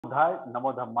Budhai,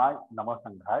 Namo Dhammai, Namo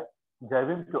Sanghai. Jai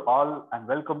Bhim to all and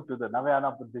welcome to the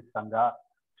Navayana Buddhist Sangha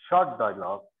short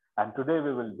dialogue. And today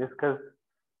we will discuss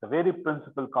the very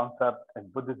principal concept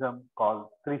in Buddhism called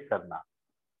Tisarana,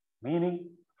 meaning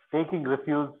taking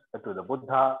refuge to the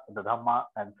Buddha, the Dhamma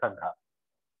and Sangha.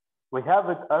 We have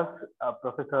with us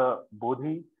Professor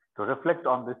Bodhi to reflect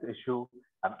on this issue,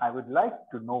 and I would like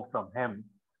to know from him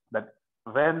that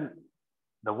when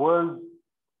the world,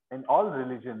 in all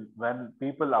religion, when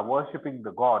people are worshipping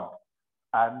the God,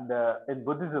 and in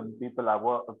Buddhism, people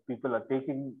are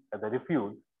taking the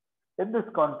refuge. In this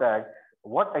context,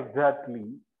 what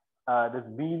exactly this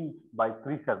means by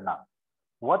Tisarana?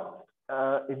 What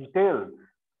entails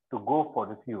to go for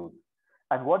refuge?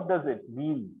 And what does it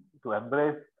mean to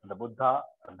embrace the Buddha,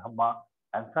 Dhamma,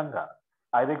 and Sangha?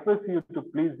 I request you to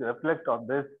please reflect on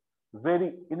this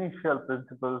very initial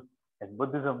principle in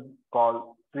Buddhism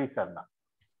called Tisarana.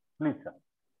 Please, sir.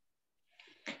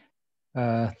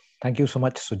 Thank you so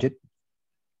much, Sujit,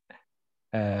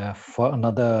 for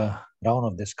another round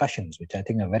of discussions, which I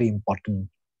think are very important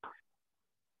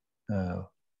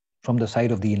from the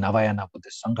side of the Navayana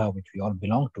Buddhist Sangha, which we all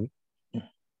belong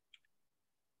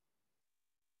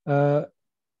to.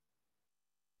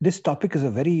 This topic is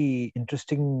a very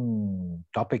interesting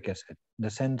topic, in the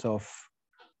sense of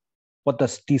what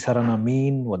does Tisarana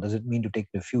mean? What does it mean to take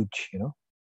refuge?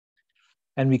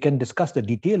 And we can discuss the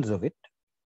details of it.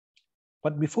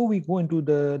 But before we go into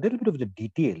the little bit of the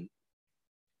detail,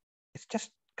 it's just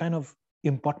kind of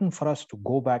important for us to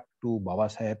go back to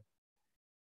Babasaheb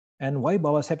and why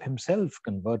Babasaheb himself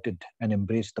converted and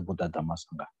embraced the Buddha Dhamma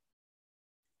Sangha.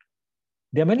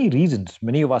 There are many reasons.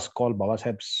 Many of us call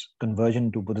Babasaheb's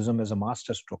conversion to Buddhism as a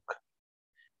masterstroke.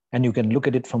 And you can look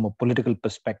at it from a political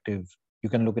perspective. You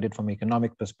can look at it from an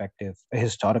economic perspective, a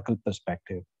historical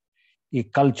perspective, a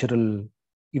cultural,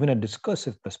 even a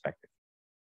discursive perspective.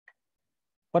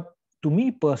 But to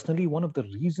me personally, one of the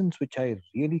reasons which I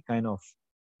really kind of,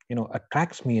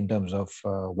 attracts me in terms of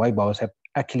why Babasaheb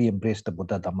actually embraced the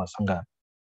Buddha Dhamma Sangha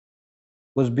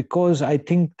was because I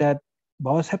think that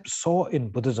Babasaheb saw in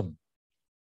Buddhism,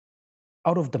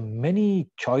 out of the many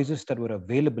choices that were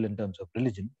available in terms of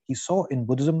religion, he saw in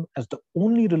Buddhism as the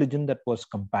only religion that was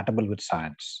compatible with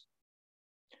science.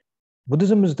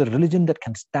 Buddhism is the religion that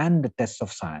can stand the tests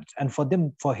of science. And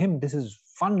for him, this is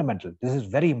fundamental. This is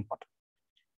very important.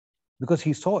 Because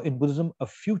he saw in Buddhism a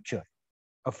future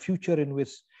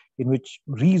in which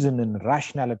reason and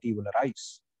rationality will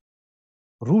arise,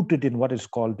 rooted in what is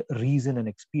called reason and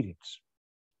experience.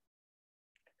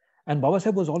 And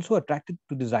Babasaheb was also attracted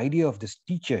to this idea of this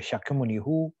teacher, Shakyamuni,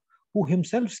 who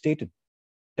himself stated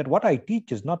that what I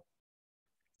teach is not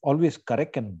always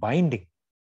correct and binding.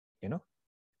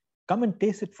 Come and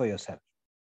taste it for yourself.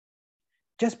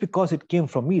 Just because it came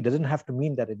from me doesn't have to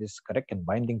mean that it is correct and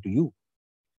binding to you.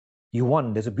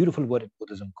 There's a beautiful word in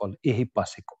Buddhism called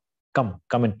ehipasiko. Come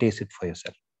and taste it for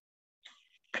yourself.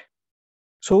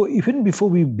 So even before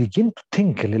we begin to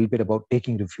think a little bit about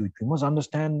taking refuge, we must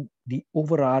understand the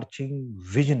overarching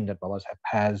vision that Babasaheb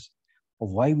has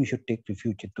of why we should take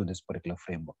refuge into this particular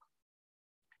framework.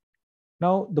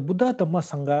 Now, the Buddha Dhamma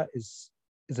Sangha is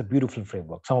a beautiful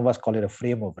framework. Some of us call it a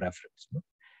frame of reference.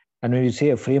 And when we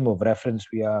say a frame of reference,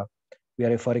 we are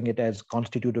referring it as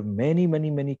constituted of many, many,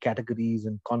 many categories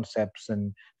and concepts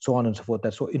and so on and so forth.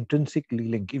 That's so intrinsically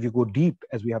linked. If you go deep,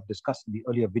 as we have discussed in the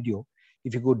earlier video,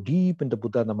 if you go deep into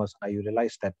Buddha Dhamma Sangha, you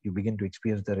realize that you begin to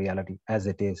experience the reality as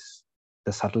it is,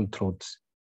 the subtle truths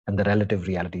and the relative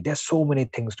reality. There's so many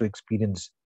things to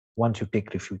experience once you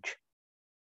take refuge.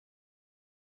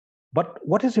 But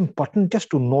what is important just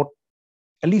to note,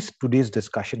 at least today's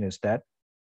discussion, is that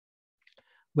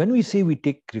when we say we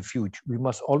take refuge, we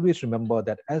must always remember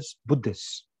that as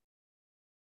Buddhists,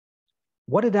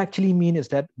 what it actually means is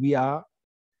that we are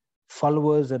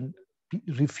followers and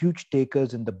refuge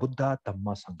takers in the Buddha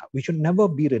Dhamma Sangha. We should never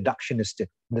be reductionistic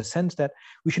in the sense that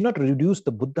we should not reduce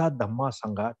the Buddha Dhamma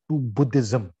Sangha to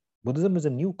Buddhism. Buddhism is a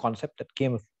new concept that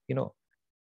came,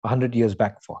 100 years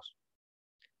back for us.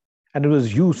 And it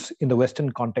was used in the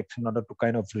Western context in order to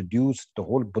kind of reduce the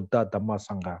whole Buddha Dhamma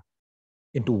Sangha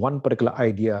into one particular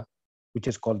idea, which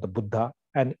is called the Buddha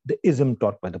and the ism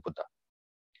taught by the Buddha.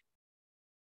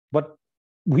 But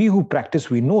we who practice,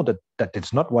 we know that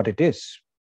it's not what it is.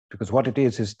 Because what it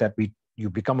is that you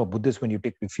become a Buddhist when you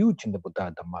take refuge in the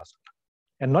Buddha Dhamma Sangha.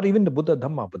 And not even the Buddha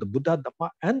Dhamma, but the Buddha Dhamma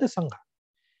and the Sangha.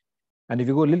 And if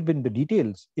you go a little bit in the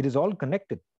details, it is all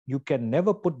connected. You can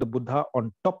never put the Buddha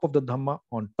on top of the Dhamma,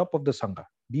 on top of the Sangha.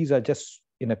 These are just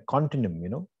in a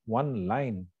continuum, one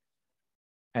line.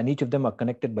 And each of them are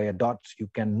connected by a dots. You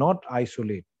cannot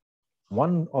isolate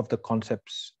one of the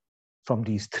concepts from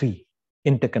these three.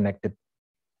 interconnected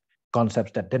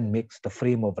concepts that then makes the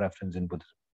frame of reference in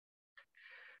Buddhism.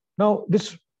 Now,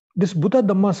 this Buddha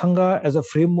Dhamma Sangha as a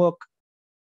framework,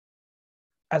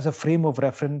 as a frame of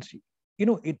reference,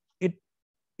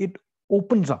 it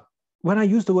opens up. When I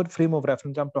use the word frame of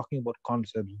reference, I'm talking about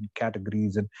concepts and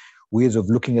categories and ways of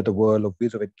looking at the world, or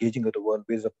ways of engaging with the world,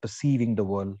 ways of perceiving the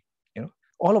world.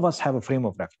 All of us have a frame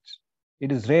of reference.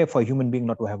 It is rare for a human being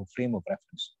not to have a frame of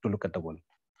reference to look at the world.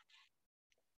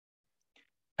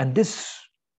 And this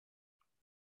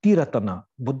Tiratana,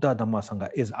 Buddha Dhamma Sangha,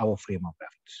 is our frame of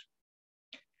reference.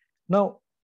 Now,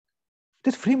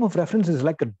 this frame of reference is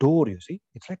like a door, you see.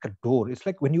 It's like a door. It's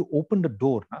like when you open the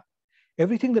door,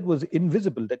 everything that was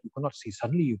invisible, that you cannot see,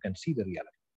 suddenly you can see the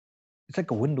reality. It's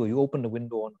like a window. You open the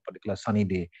window on a particular sunny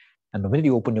day, and the minute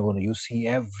you open your window, you see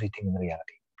everything in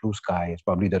reality. Blue skies,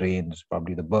 probably the rains,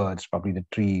 probably the birds, probably the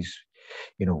trees,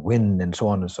 wind, and so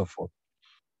on and so forth.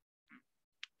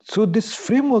 So this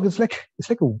framework is like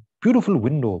a beautiful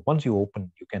window. Once you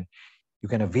open, you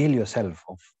can avail yourself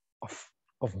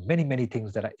of many, many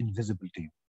things that are invisible to you.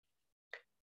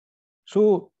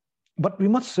 So, but we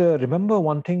must remember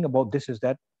one thing about this is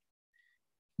that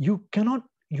you cannot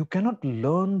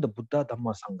learn the Buddha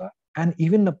Dhamma Sangha and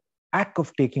even the act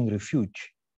of taking refuge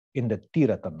in the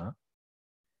Tiratana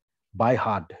by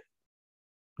heart.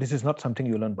 This is not something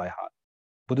you learn by heart.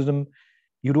 Buddhism,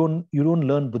 you don't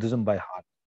learn Buddhism by heart.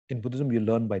 In Buddhism, you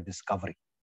learn by discovery.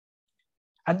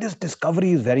 And this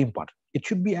discovery is very important. It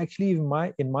should be actually,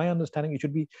 in my understanding, it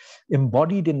should be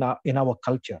embodied in our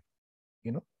culture.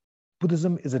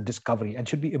 Buddhism is a discovery and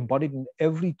should be embodied in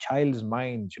every child's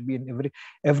mind, should be in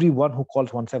everyone who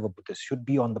calls oneself a Buddhist, should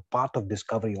be on the path of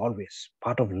discovery always,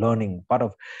 part of learning, part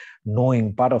of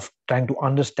knowing, part of trying to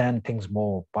understand things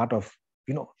more, part of,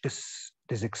 this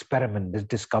experiment, this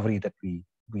discovery that we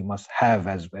must have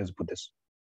as Buddhists.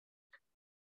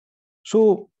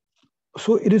 So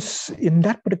it is in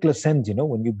that particular sense,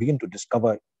 when you begin to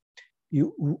discover,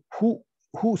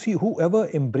 whoever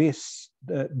embraced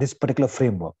this particular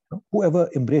framework, whoever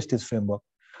embraced this framework,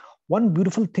 one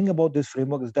beautiful thing about this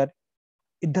framework is that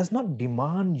it does not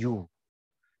demand you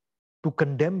to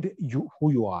condemn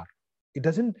who you are. It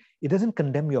doesn't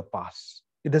condemn your past.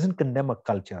 It doesn't condemn a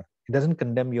culture. It doesn't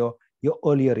condemn your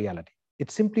earlier reality. It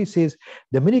simply says,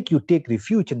 the minute you take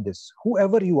refuge in this,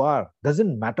 whoever you are,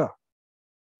 doesn't matter.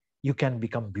 You can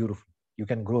become beautiful. You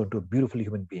can grow into a beautiful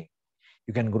human being.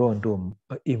 You can grow into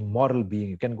an immoral being.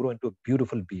 You can grow into a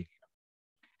beautiful being.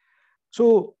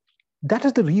 So that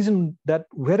is the reason that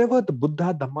wherever the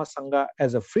Buddha Dhamma Sangha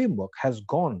as a framework has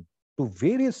gone to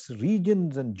various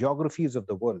regions and geographies of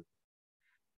the world,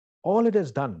 all it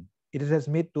has done, it has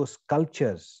made those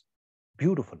cultures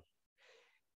beautiful.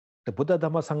 The Buddha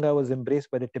Dhamma Sangha was embraced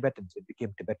by the Tibetans. It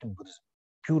became Tibetan Buddhism.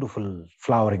 Beautiful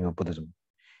flowering of Buddhism.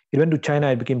 It went to China,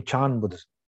 it became Chan Buddhism.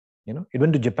 It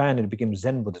went to Japan, it became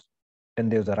Zen Buddhism. Then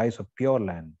there was a rise of Pure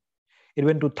Land. It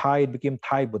went to Thai, it became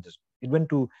Thai Buddhism. It went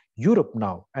to Europe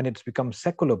now, and it's become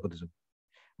secular Buddhism.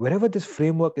 Wherever this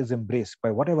framework is embraced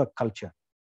by whatever culture,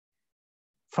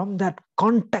 from that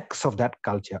context of that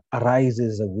culture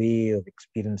arises a way of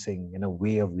experiencing, and a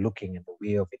way of looking, and a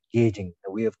way of engaging,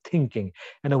 a way of thinking,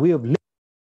 and a way of living.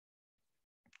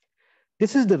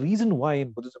 This is the reason why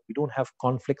in Buddhism we don't have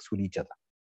conflicts with each other.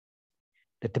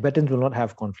 The Tibetans will not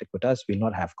have conflict with us. We'll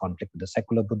not have conflict with the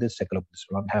secular Buddhists. Secular Buddhists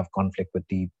will not have conflict with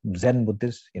the Zen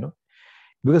Buddhists,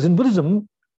 Because in Buddhism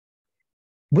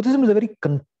is a very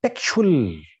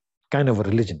contextual kind of a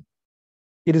religion.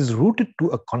 It is rooted to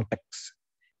a context.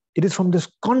 It is from this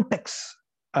context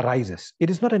arises.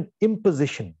 It is not an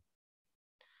imposition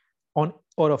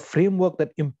or a framework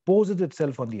that imposes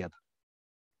itself on the other.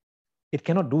 It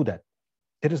cannot do that.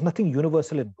 There is nothing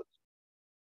universal in Buddhism.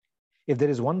 If there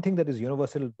is one thing that is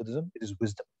universal in Buddhism, it is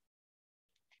wisdom.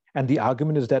 And the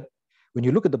argument is that when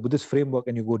you look at the Buddhist framework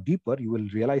and you go deeper, you will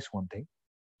realize one thing,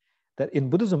 that in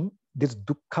Buddhism, this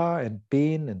dukkha and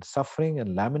pain and suffering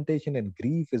and lamentation and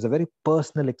grief is a very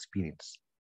personal experience.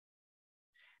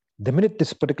 The minute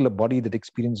this particular body that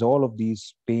experiences all of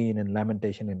these pain and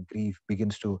lamentation and grief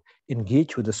begins to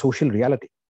engage with the social reality,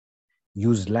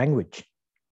 use language,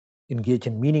 engage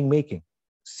in meaning making,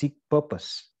 seek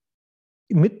purpose,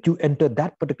 the minute you enter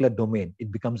that particular domain,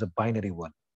 it becomes a binary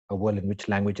world, a world in which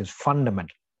language is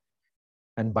fundamental.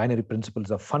 And binary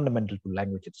principles are fundamental to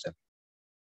language itself.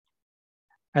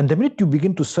 And the minute you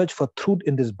begin to search for truth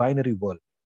in this binary world,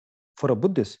 for a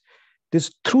Buddhist,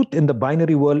 this truth in the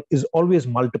binary world is always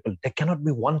multiple. There cannot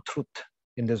be one truth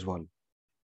in this world,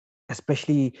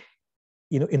 especially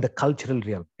in the cultural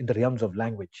realm, in the realms of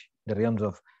language, the realms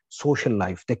of social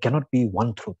life. There cannot be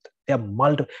one truth. There are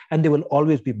multiple, and there will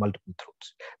always be multiple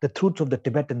truths. The truths of the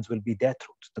Tibetans will be their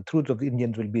truths. The truths of the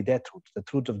Indians will be their truths. The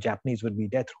truths of Japanese will be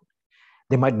their truth.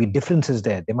 There might be differences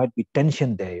there. There might be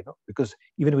tension there, because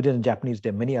even within the Japanese,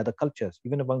 there are many other cultures.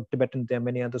 Even among Tibetans, there are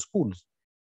many other schools.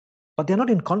 But they're not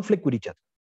in conflict with each other,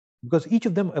 because each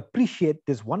of them appreciate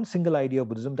this one single idea of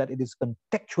Buddhism, that it is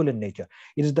contextual in nature.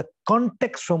 It is the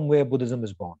context from where Buddhism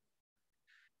is born.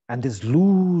 And this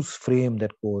loose frame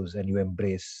that goes and you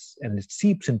embrace, and it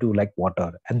seeps into like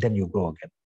water, and then you grow again.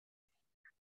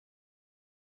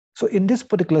 So in this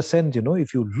particular sense,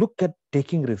 if you look at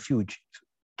taking refuge,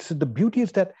 so the beauty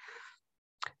is that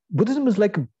Buddhism is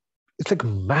like a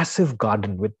massive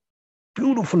garden with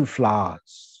beautiful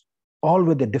flowers, all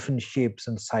with their different shapes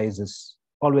and sizes,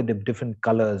 all with their different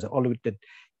colors, all with it,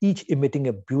 each emitting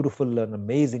a beautiful and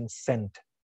amazing scent.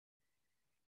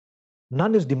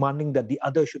 None is demanding that the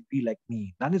other should be like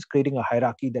me. None is creating a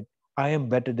hierarchy that I am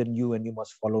better than you and you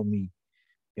must follow me.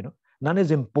 None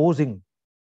is imposing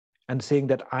and saying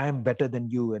that I am better than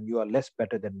you and you are less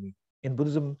better than me. In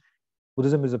Buddhism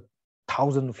is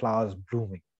 1,000 flowers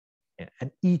blooming,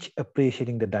 and each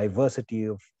appreciating the diversity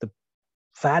of the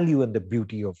value and the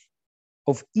beauty of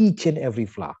each and every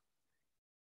flower.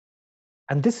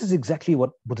 And this is exactly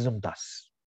what Buddhism does.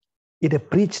 It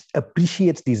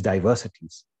appreciates these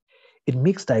diversities. It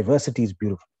makes diversities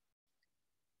beautiful.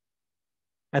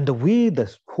 And the way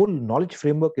the whole knowledge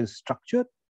framework is structured,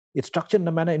 it's structured in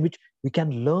a manner in which we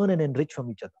can learn and enrich from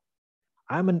each other.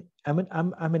 I'm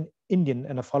an Indian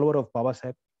and a follower of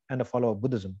Babasaheb and a follower of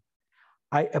Buddhism.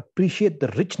 I appreciate the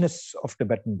richness of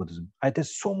Tibetan Buddhism.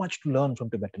 There's so much to learn from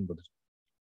Tibetan Buddhism.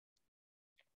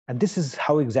 And this is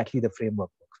how exactly the framework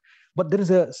works. But there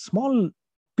is a small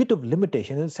bit of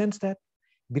limitation in the sense that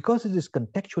because it is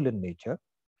contextual in nature,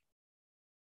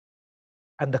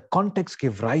 and the context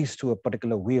give rise to a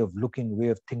particular way of looking, way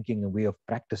of thinking, a way of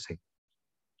practicing,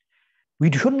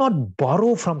 we should not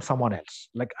borrow from someone else.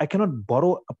 Like I cannot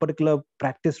borrow a particular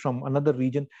practice from another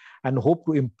region and hope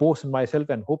to impose on myself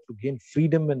and hope to gain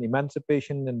freedom and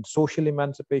emancipation and social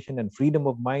emancipation and freedom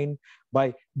of mind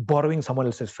by borrowing someone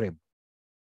else's frame.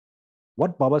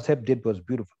 What Babasaheb did was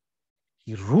beautiful.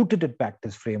 He rooted it back,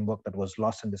 this framework that was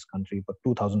lost in this country for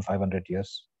 2,500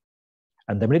 years.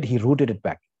 And the minute he rooted it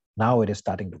back, now it is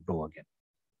starting to grow again.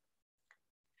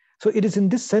 So it is in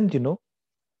this sense,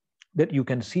 that you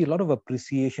can see a lot of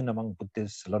appreciation among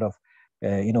Buddhists, a lot of,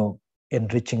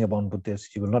 enriching about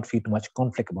Buddhists. You will not feel too much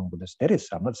conflict among Buddhists. There is,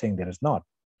 I'm not saying there is not.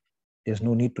 There's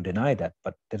no need to deny that,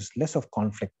 but there's less of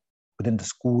conflict within the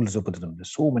schools of Buddhism.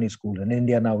 There's so many schools. In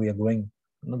India now we are growing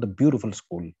another beautiful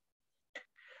school.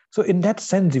 So in that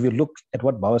sense, if you look at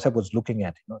what Babasaheb was looking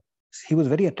at, he was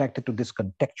very attracted to this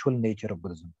contextual nature of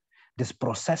Buddhism, this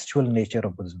processual nature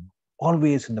of Buddhism,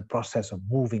 always in the process of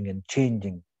moving and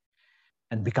changing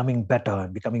and becoming better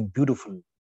and becoming beautiful,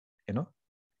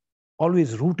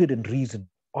 always rooted in reason,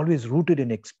 always rooted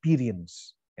in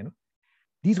experience.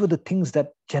 These were the things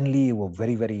that generally were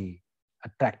very, very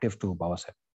attractive to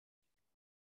Babasaheb.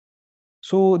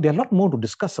 So there are a lot more to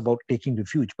discuss about taking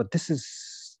refuge, but this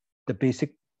is the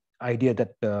basic idea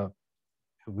that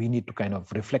we need to kind of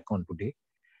reflect on today.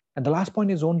 And the last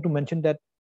point is on to mention that,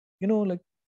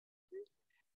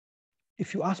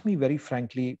 if you ask me very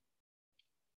frankly,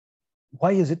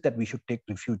 why is it that we should take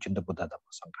refuge in the Buddha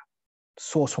Dhamma Sangha?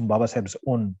 Source from Babasaheb's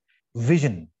own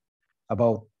vision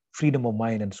about freedom of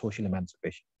mind and social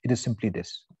emancipation. It is simply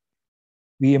this.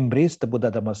 We embrace the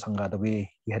Buddha Dhamma Sangha the way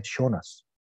he had shown us,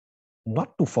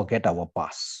 not to forget our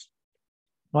past,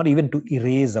 not even to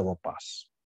erase our past,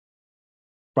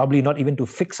 probably not even to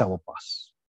fix our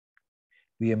past.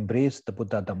 We embrace the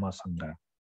Buddha Dhamma Sangha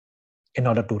in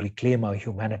order to reclaim our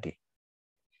humanity,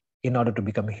 in order to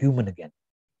become human again.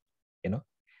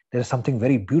 There is something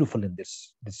very beautiful in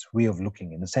this way of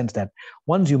looking, in the sense that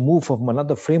once you move from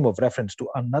another frame of reference to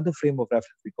another frame of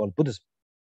reference we call Buddhism,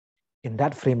 in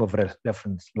that frame of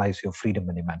reference lies your freedom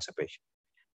and emancipation,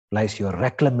 lies your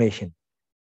reclamation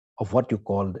of what you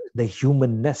call the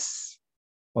humanness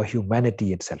or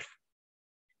humanity itself.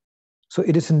 So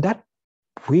it is in that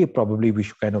way probably we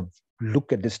should kind of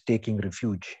look at this taking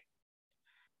refuge.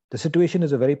 The situation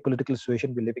is a very political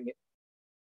situation we're living in,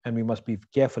 and we must be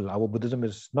careful. Our Buddhism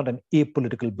is not an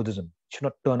apolitical Buddhism. It should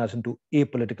not turn us into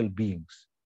apolitical beings.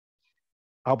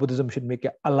 Our Buddhism should make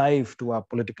it alive to our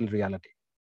political reality,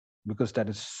 because that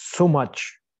is so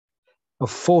much a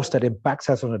force that impacts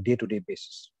us on a day-to-day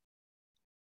basis.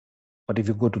 But if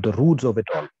you go to the roots of it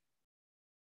all,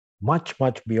 much,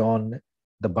 much beyond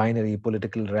the binary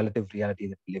political relative reality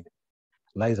that we live in,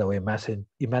 lies our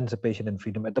emancipation and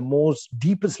freedom at the most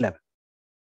deepest level,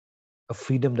 a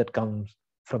freedom that comes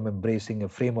from embracing a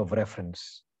frame of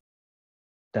reference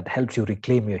that helps you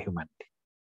reclaim your humanity.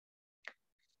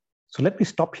 So let me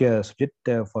stop here,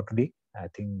 Sujit, for today. I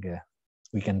think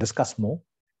we can discuss more,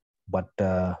 but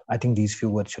I think these few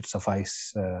words should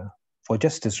suffice for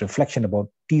just this reflection about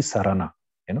Tisarana,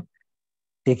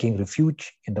 taking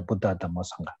refuge in the Buddha Dhamma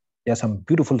Sangha. There are some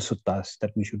beautiful suttas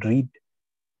that we should read,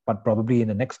 but probably in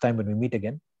the next time when we meet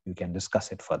again, we can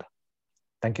discuss it further.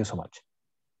 Thank you so much.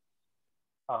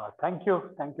 Thank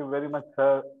you. Thank you very much,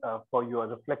 sir, for your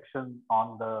reflection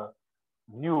on the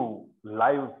new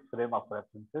live frame of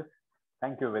references.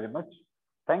 Thank you very much.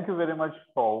 Thank you very much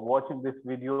for watching this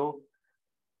video.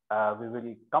 We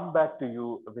will come back to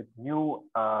you with new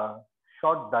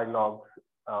short dialogues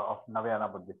of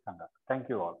Navayana Buddhist Sangha. Thank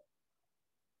you all.